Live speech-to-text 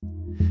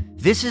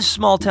This is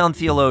Small Town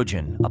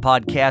Theologian, a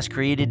podcast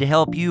created to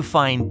help you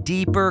find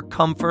deeper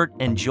comfort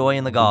and joy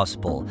in the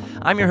gospel.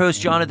 I'm your host,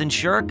 Jonathan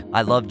Shirk.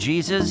 I love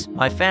Jesus,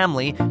 my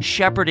family,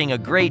 shepherding a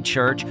great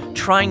church,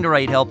 trying to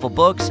write helpful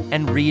books,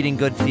 and reading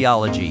good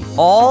theology,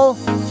 all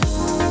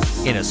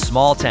in a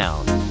small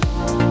town.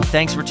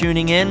 Thanks for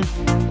tuning in.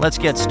 Let's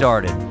get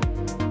started.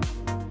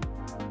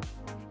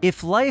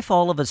 If life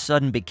all of a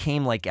sudden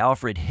became like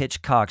Alfred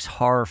Hitchcock's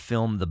horror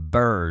film, The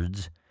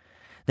Birds,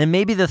 then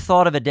maybe the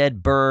thought of a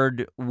dead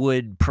bird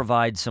would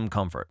provide some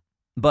comfort.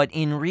 But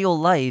in real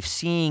life,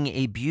 seeing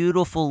a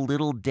beautiful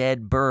little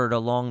dead bird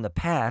along the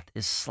path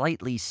is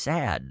slightly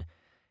sad.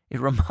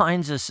 It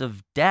reminds us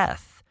of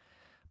death.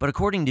 But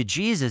according to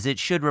Jesus, it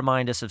should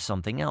remind us of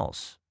something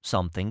else,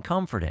 something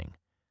comforting: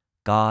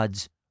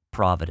 God's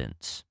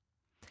providence.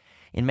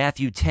 In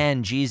Matthew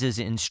 10, Jesus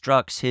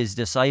instructs his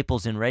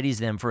disciples and readies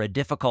them for a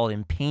difficult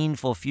and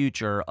painful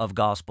future of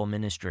gospel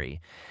ministry.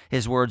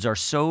 His words are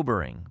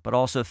sobering, but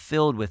also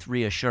filled with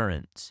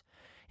reassurance.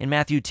 In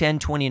Matthew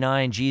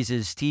 10:29,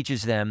 Jesus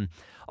teaches them,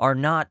 "Are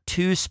not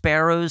 2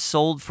 sparrows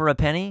sold for a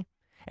penny?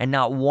 And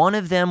not one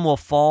of them will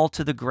fall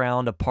to the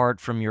ground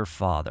apart from your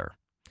Father."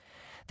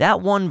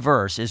 That one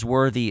verse is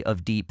worthy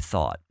of deep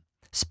thought.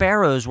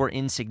 Sparrows were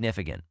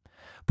insignificant.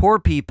 Poor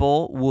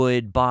people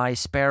would buy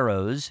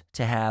sparrows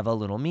to have a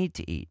little meat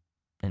to eat.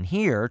 And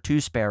here, 2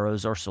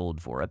 sparrows are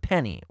sold for a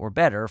penny, or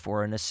better,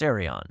 for an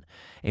assarion,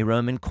 a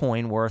Roman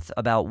coin worth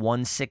about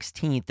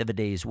 1/16 of a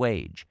day's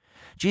wage.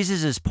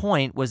 Jesus'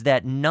 point was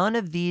that none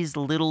of these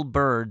little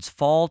birds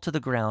fall to the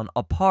ground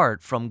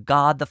apart from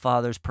God the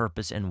Father's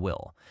purpose and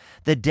will.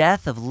 The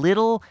death of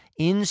little,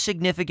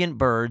 insignificant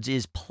birds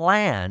is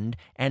planned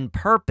and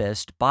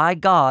purposed by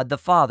God the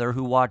Father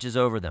who watches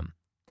over them.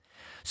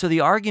 So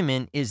the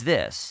argument is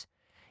this: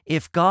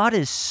 if God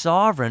is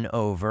sovereign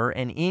over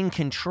and in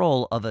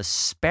control of a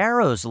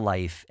sparrow's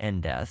life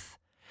and death,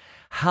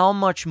 how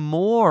much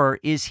more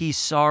is he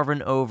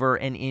sovereign over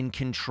and in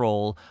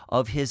control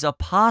of his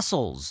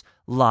apostles'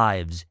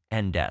 lives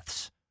and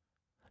deaths?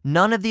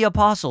 None of the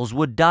apostles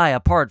would die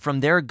apart from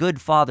their good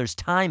Father's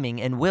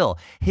timing and will.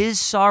 His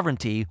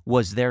sovereignty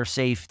was their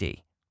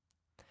safety.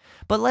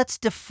 But let's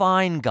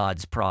define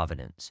God's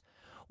providence.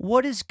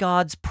 What is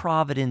God's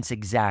providence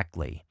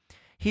exactly?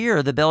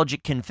 Here, the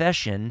Belgic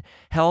Confession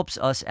helps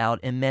us out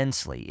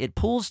immensely. It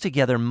pulls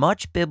together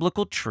much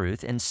biblical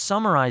truth and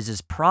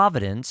summarizes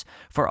providence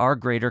for our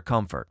greater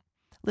comfort.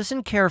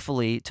 Listen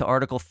carefully to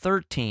Article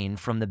 13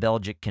 from the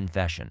Belgic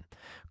Confession.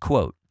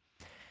 Quote,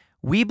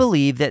 "We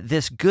believe that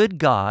this good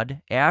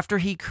God, after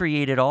he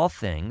created all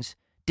things,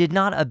 did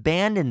not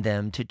abandon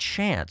them to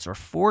chance or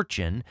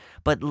fortune,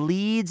 but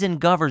leads and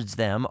governs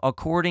them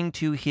according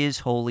to his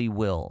holy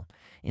will,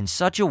 in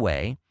such a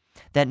way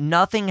that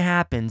nothing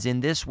happens in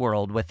this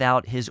world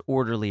without his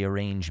orderly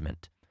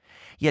arrangement.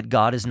 Yet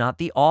God is not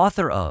the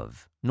author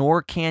of,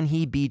 nor can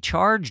he be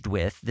charged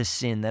with, the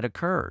sin that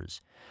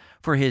occurs.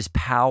 For his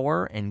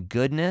power and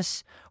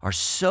goodness are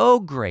so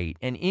great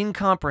and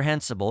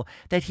incomprehensible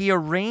that he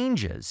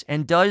arranges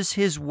and does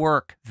his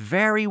work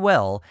very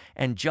well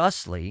and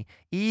justly,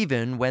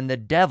 even when the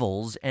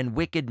devils and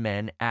wicked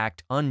men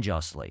act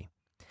unjustly.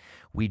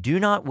 We do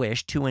not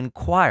wish to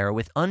inquire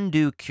with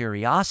undue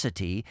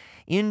curiosity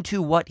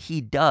into what he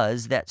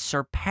does that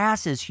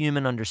surpasses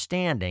human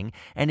understanding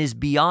and is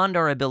beyond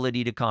our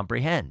ability to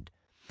comprehend.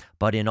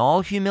 But in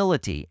all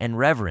humility and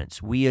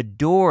reverence, we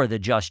adore the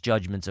just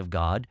judgments of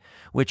God,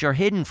 which are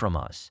hidden from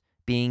us,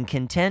 being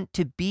content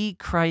to be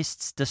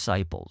Christ's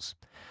disciples,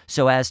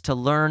 so as to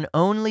learn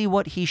only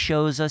what he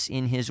shows us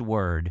in his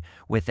word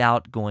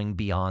without going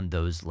beyond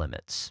those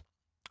limits."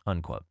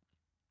 Unquote.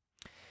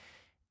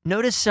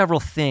 Notice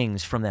several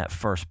things from that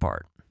first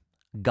part.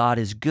 God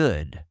is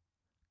good.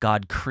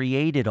 God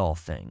created all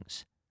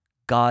things.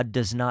 God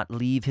does not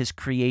leave his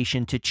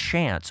creation to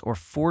chance or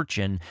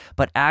fortune,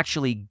 but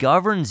actually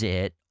governs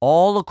it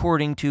all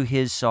according to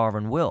his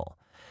sovereign will.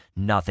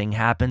 Nothing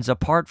happens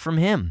apart from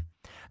him.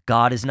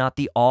 God is not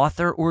the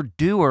author or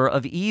doer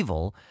of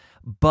evil,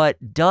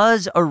 but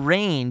does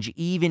arrange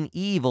even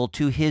evil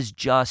to his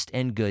just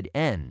and good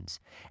ends.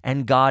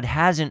 And God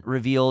hasn't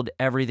revealed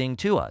everything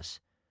to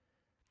us.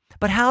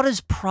 But how does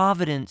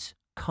providence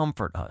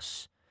comfort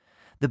us?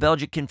 The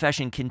Belgic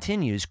Confession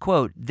continues,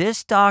 quote,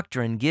 "This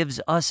doctrine gives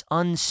us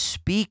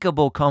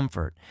unspeakable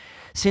comfort,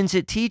 since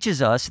it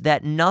teaches us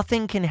that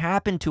nothing can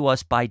happen to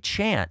us by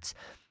chance,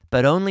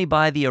 but only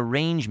by the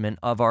arrangement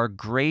of our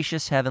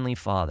gracious Heavenly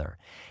Father.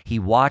 He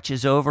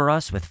watches over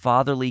us with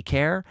fatherly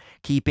care,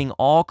 keeping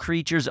all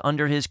creatures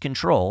under his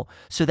control,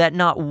 so that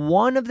not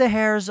one of the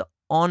hairs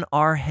on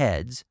our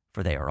heads,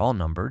 for they are all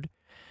numbered,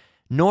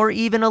 nor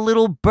even a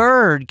little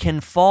bird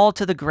can fall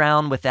to the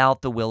ground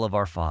without the will of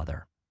our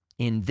Father.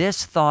 In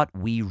this thought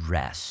we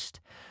rest,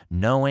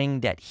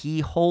 knowing that he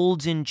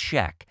holds in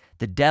check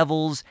the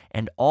devils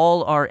and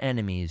all our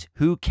enemies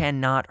who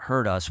cannot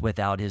hurt us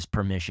without his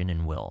permission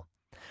and will.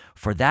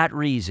 For that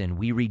reason,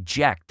 we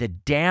reject the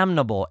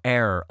damnable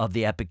error of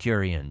the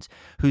Epicureans,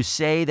 who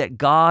say that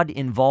God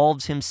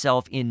involves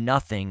himself in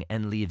nothing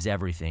and leaves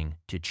everything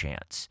to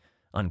chance."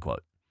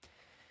 Unquote.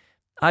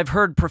 I've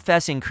heard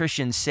professing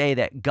Christians say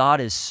that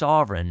God is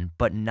sovereign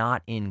but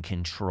not in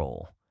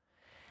control.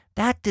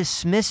 That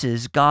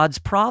dismisses God's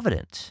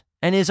providence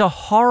and is a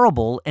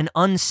horrible and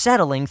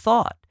unsettling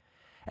thought.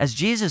 As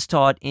Jesus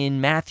taught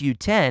in Matthew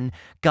 10,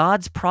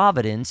 God's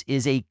providence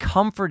is a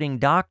comforting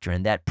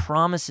doctrine that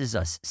promises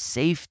us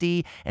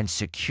safety and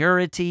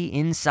security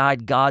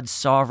inside God's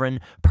sovereign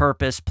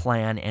purpose,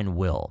 plan, and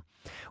will.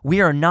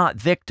 We are not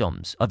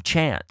victims of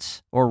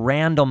chance or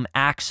random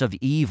acts of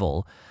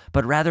evil,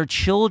 but rather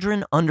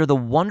children under the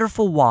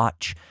wonderful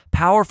watch,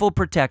 powerful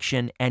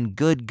protection, and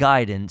good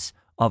guidance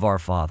of our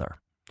Father.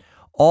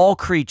 All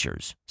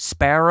creatures,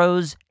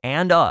 sparrows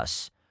and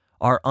us,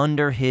 are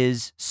under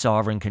his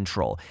sovereign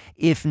control.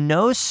 If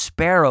no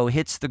sparrow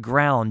hits the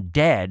ground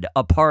dead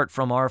apart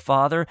from our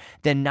Father,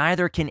 then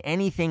neither can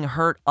anything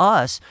hurt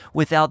us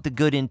without the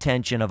good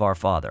intention of our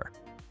Father.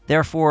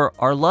 Therefore,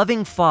 our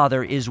loving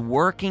Father is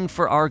working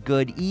for our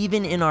good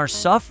even in our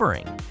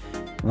suffering.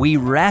 We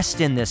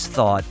rest in this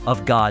thought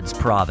of God's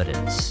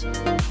providence.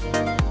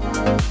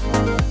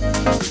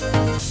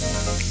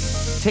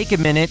 Take a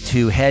minute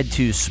to head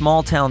to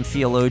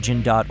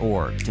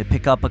smalltowntheologian.org to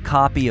pick up a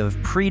copy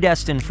of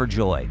Predestined for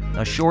Joy,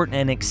 a short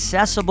and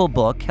accessible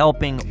book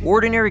helping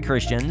ordinary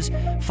Christians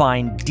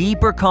find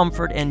deeper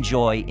comfort and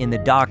joy in the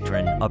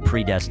doctrine of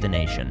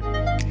predestination.